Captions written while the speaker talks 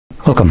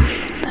Welcome.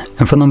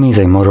 In front of me is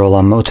a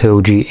Motorola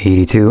Moto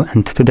G82,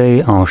 and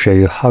today I'll show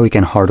you how you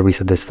can hard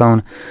reset this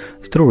phone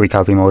through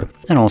recovery mode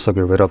and also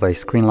get rid of a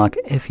screen lock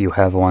if you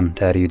have one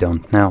that you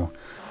don't know.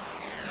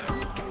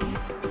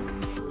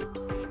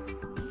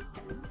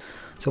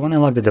 So when I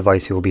lock the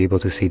device, you'll be able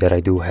to see that I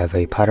do have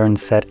a pattern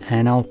set,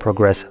 and I'll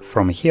progress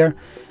from here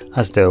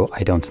as though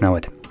I don't know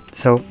it.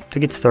 So to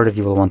get started,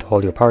 you will want to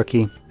hold your power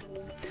key,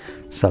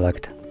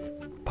 select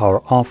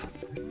power off,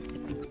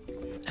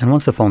 and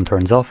once the phone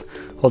turns off,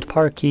 hold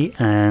power key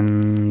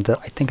and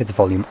I think it's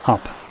volume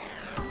up.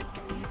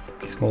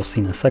 So we'll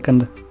see in a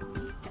second.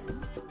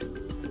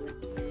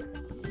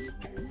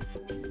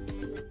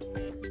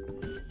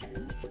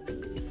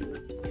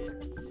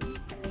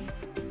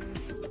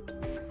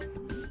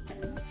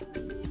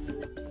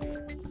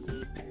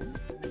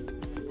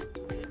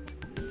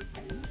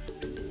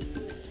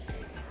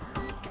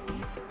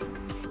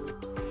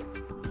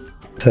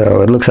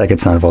 So it looks like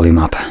it's not volume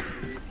up.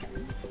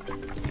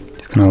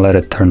 Just gonna let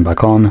it turn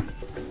back on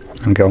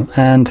and go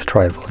and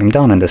try volume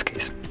down in this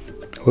case.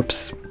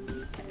 Whoops,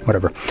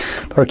 whatever.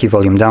 Power key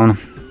volume down.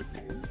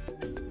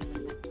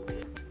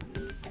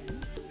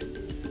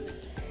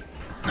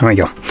 There we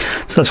go.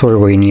 So that's where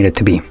we need it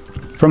to be.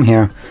 From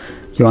here,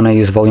 you want to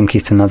use volume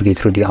keys to navigate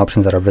through the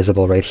options that are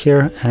visible right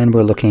here, and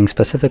we're looking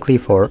specifically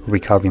for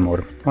recovery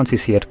mode. Once you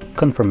see it,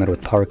 confirm it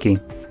with power key.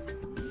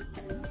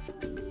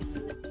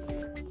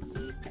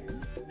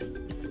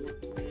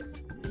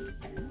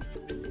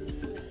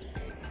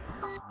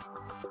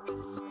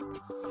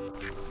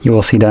 You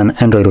will see then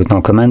Android with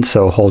no command,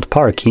 so hold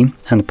power key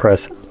and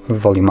press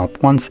volume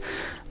up once.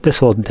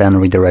 This will then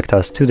redirect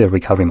us to the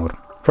recovery mode.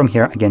 From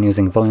here, again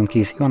using volume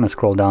keys, you want to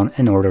scroll down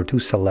in order to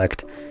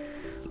select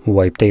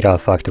wipe data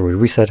factory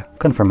reset,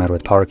 confirm it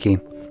with power key,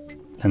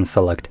 then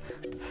select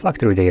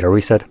factory data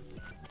reset.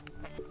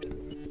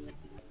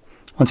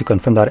 Once you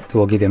confirm that, it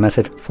will give you a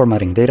message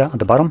formatting data at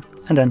the bottom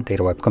and then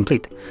data wipe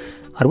complete.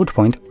 At which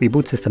point,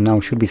 reboot system now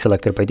should be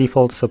selected by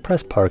default, so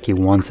press power key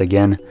once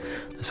again.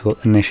 This will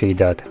initiate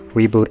that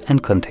reboot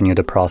and continue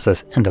the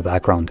process in the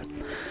background.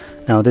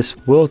 Now this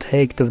will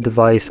take the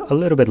device a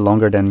little bit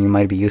longer than you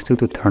might be used to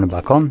turn it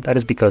back on. That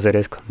is because it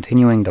is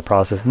continuing the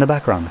process in the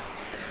background.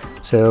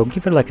 So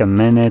give it like a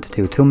minute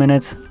to 2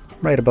 minutes,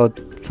 right about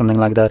something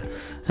like that.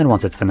 And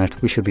once it's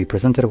finished, we should be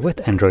presented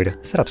with Android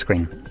setup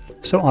screen.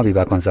 So I'll be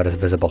back once that is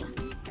visible.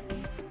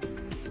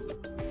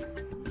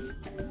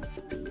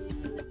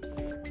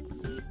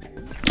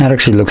 It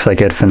actually looks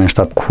like it finished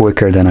up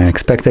quicker than I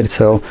expected,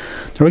 so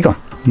there we go.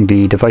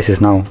 The device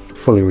is now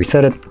fully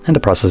resetted and the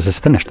process is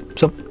finished.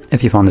 So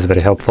if you found this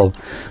very helpful,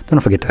 don't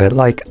forget to hit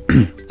like,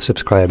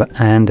 subscribe,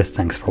 and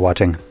thanks for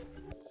watching.